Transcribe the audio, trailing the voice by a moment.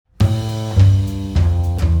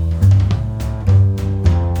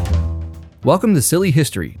Welcome to Silly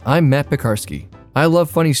History. I'm Matt Pekarsky. I love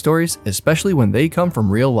funny stories, especially when they come from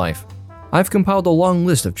real life. I've compiled a long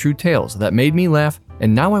list of true tales that made me laugh,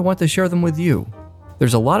 and now I want to share them with you.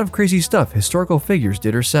 There's a lot of crazy stuff historical figures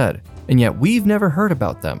did or said, and yet we've never heard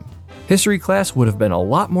about them. History class would have been a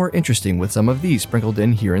lot more interesting with some of these sprinkled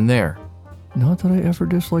in here and there. Not that I ever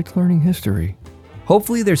disliked learning history.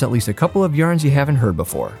 Hopefully there's at least a couple of yarns you haven't heard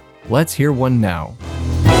before. Let's hear one now.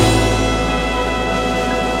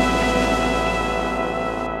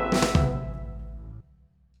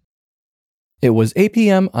 It was 8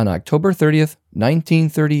 p.m. on October 30th,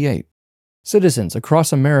 1938. Citizens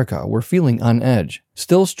across America were feeling on edge,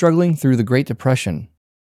 still struggling through the Great Depression.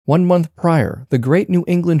 1 month prior, the Great New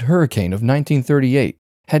England Hurricane of 1938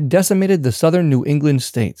 had decimated the southern New England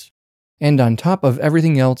states. And on top of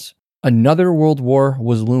everything else, another world war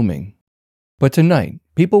was looming. But tonight,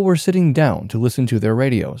 people were sitting down to listen to their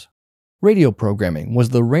radios. Radio programming was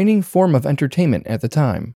the reigning form of entertainment at the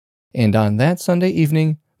time, and on that Sunday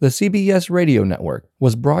evening, the CBS radio network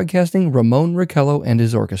was broadcasting Ramon Raquello and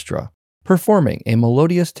his orchestra, performing a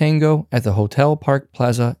melodious tango at the Hotel Park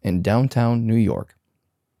Plaza in downtown New York.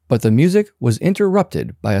 But the music was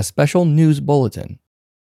interrupted by a special news bulletin.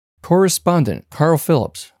 Correspondent Carl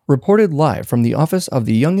Phillips reported live from the office of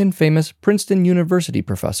the young and famous Princeton University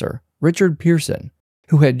professor, Richard Pearson,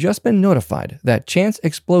 who had just been notified that chance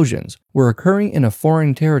explosions were occurring in a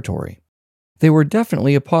foreign territory. They were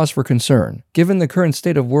definitely a cause for concern, given the current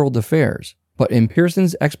state of world affairs, but in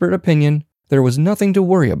Pearson's expert opinion, there was nothing to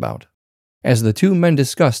worry about. As the two men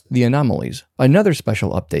discussed the anomalies, another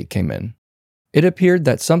special update came in. It appeared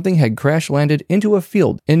that something had crash-landed into a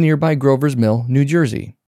field in nearby Grover's Mill, New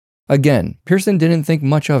Jersey. Again, Pearson didn't think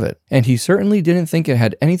much of it, and he certainly didn't think it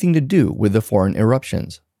had anything to do with the foreign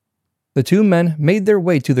eruptions. The two men made their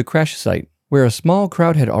way to the crash site, where a small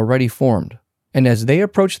crowd had already formed. And as they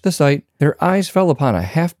approached the site, their eyes fell upon a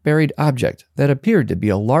half-buried object that appeared to be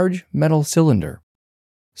a large metal cylinder.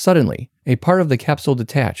 Suddenly, a part of the capsule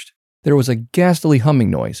detached. There was a ghastly humming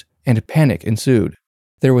noise, and panic ensued.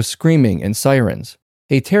 There was screaming and sirens.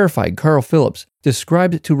 A terrified Carl Phillips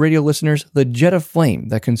described to radio listeners the jet of flame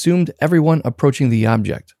that consumed everyone approaching the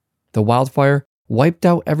object. The wildfire wiped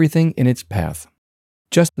out everything in its path.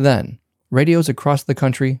 Just then, radios across the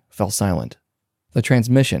country fell silent. The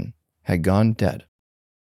transmission had gone dead.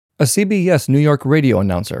 A CBS New York radio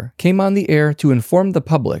announcer came on the air to inform the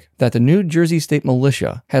public that the New Jersey State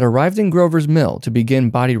Militia had arrived in Grover's Mill to begin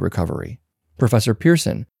body recovery. Professor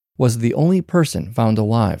Pearson was the only person found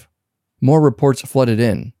alive. More reports flooded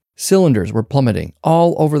in. Cylinders were plummeting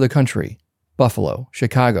all over the country. Buffalo,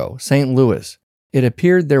 Chicago, St. Louis. It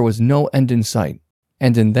appeared there was no end in sight.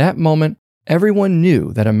 And in that moment, everyone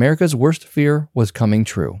knew that America's worst fear was coming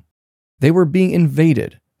true. They were being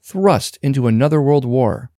invaded, thrust into another world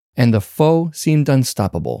war, and the foe seemed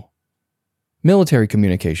unstoppable. Military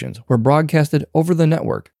communications were broadcasted over the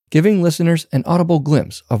network, giving listeners an audible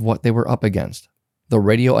glimpse of what they were up against. The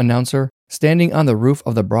radio announcer, standing on the roof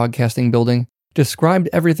of the broadcasting building, described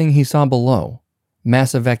everything he saw below: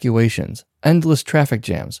 mass evacuations, endless traffic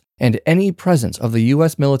jams, and any presence of the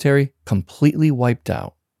U.S. military completely wiped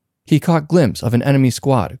out. He caught a glimpse of an enemy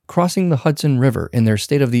squad crossing the Hudson River in their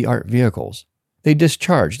state-of-the-art vehicles. They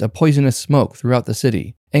discharged a poisonous smoke throughout the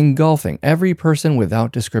city, engulfing every person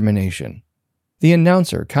without discrimination. The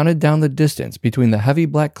announcer counted down the distance between the heavy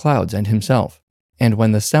black clouds and himself, and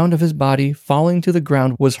when the sound of his body falling to the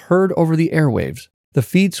ground was heard over the airwaves, the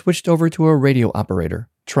feed switched over to a radio operator,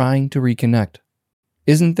 trying to reconnect.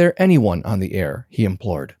 "Isn't there anyone on the air?" he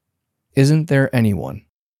implored. "Isn't there anyone?"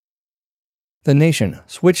 The nation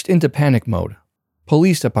switched into panic mode.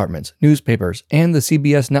 Police departments, newspapers, and the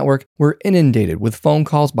CBS network were inundated with phone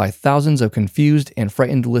calls by thousands of confused and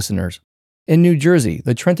frightened listeners. In New Jersey,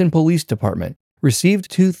 the Trenton Police Department received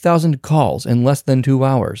 2,000 calls in less than 2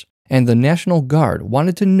 hours, and the National Guard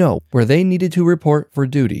wanted to know where they needed to report for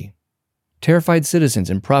duty. Terrified citizens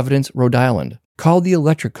in Providence, Rhode Island, called the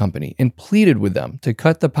electric company and pleaded with them to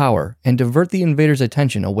cut the power and divert the invaders'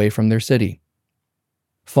 attention away from their city.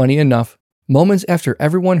 Funny enough, moments after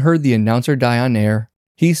everyone heard the announcer die on air,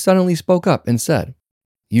 he suddenly spoke up and said,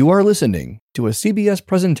 "You are listening to a CBS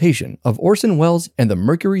presentation of Orson Welles and the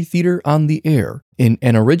Mercury Theater on the Air in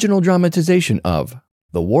an original dramatization of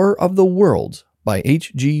The War of the Worlds by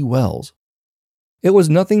H.G. Wells." It was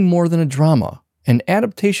nothing more than a drama, an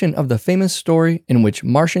adaptation of the famous story in which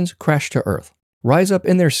Martians crash to Earth, rise up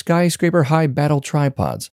in their skyscraper-high battle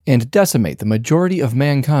tripods, and decimate the majority of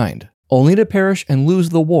mankind, only to perish and lose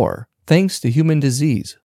the war thanks to human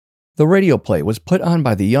disease. The radio play was put on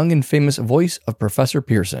by the young and famous voice of Professor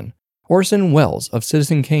Pearson, Orson Welles of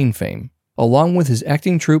Citizen Kane fame, along with his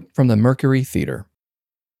acting troupe from the Mercury Theater.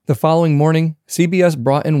 The following morning, CBS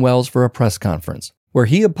brought in Welles for a press conference, where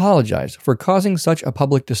he apologized for causing such a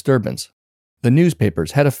public disturbance. The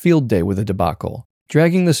newspapers had a field day with the debacle,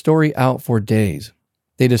 dragging the story out for days.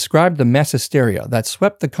 They described the mass hysteria that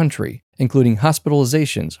swept the country, including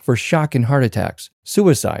hospitalizations for shock and heart attacks,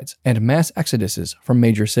 suicides, and mass exoduses from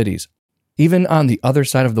major cities. Even on the other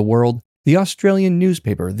side of the world, the Australian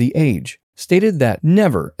newspaper The Age stated that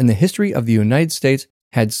never in the history of the United States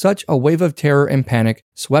had such a wave of terror and panic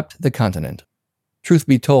swept the continent. Truth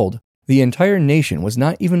be told, the entire nation was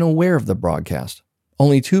not even aware of the broadcast.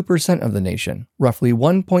 Only 2% of the nation, roughly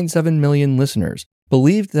 1.7 million listeners,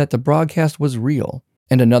 believed that the broadcast was real,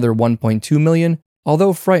 and another 1.2 million,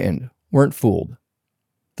 although frightened, weren't fooled.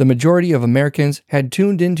 The majority of Americans had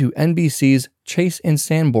tuned into NBC's Chase and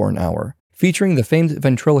Sanborn Hour, featuring the famed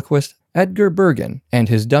ventriloquist Edgar Bergen and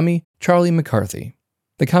his dummy Charlie McCarthy.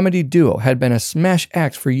 The comedy duo had been a smash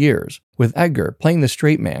act for years, with Edgar playing the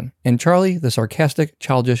straight man and Charlie the sarcastic,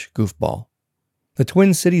 childish goofball. The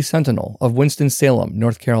Twin City Sentinel of Winston-Salem,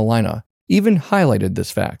 North Carolina, even highlighted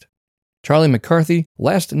this fact. Charlie McCarthy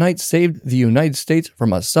last night saved the United States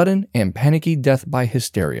from a sudden and panicky death by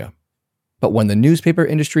hysteria. But when the newspaper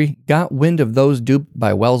industry got wind of those duped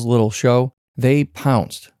by Welles' little show, they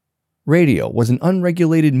pounced. Radio was an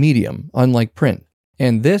unregulated medium, unlike print,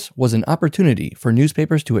 and this was an opportunity for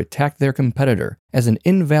newspapers to attack their competitor as an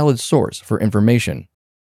invalid source for information.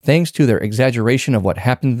 Thanks to their exaggeration of what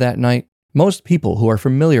happened that night, most people who are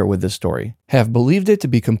familiar with this story have believed it to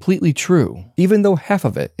be completely true, even though half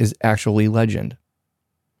of it is actually legend.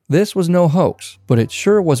 This was no hoax, but it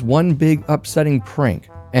sure was one big upsetting prank,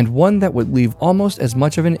 and one that would leave almost as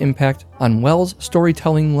much of an impact on Welles'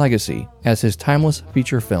 storytelling legacy as his timeless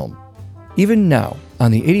feature film. Even now,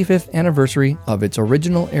 on the 85th anniversary of its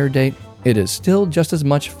original air date, it is still just as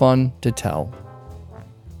much fun to tell.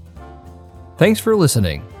 Thanks for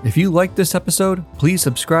listening. If you liked this episode, please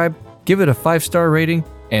subscribe, give it a 5-star rating,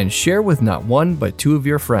 and share with not one but 2 of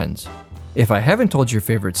your friends. If I haven't told your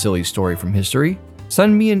favorite silly story from history,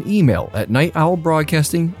 send me an email at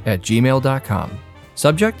nightowlbroadcasting@gmail.com.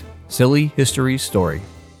 Subject: Silly History Story.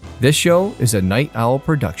 This show is a Night Owl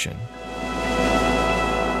production.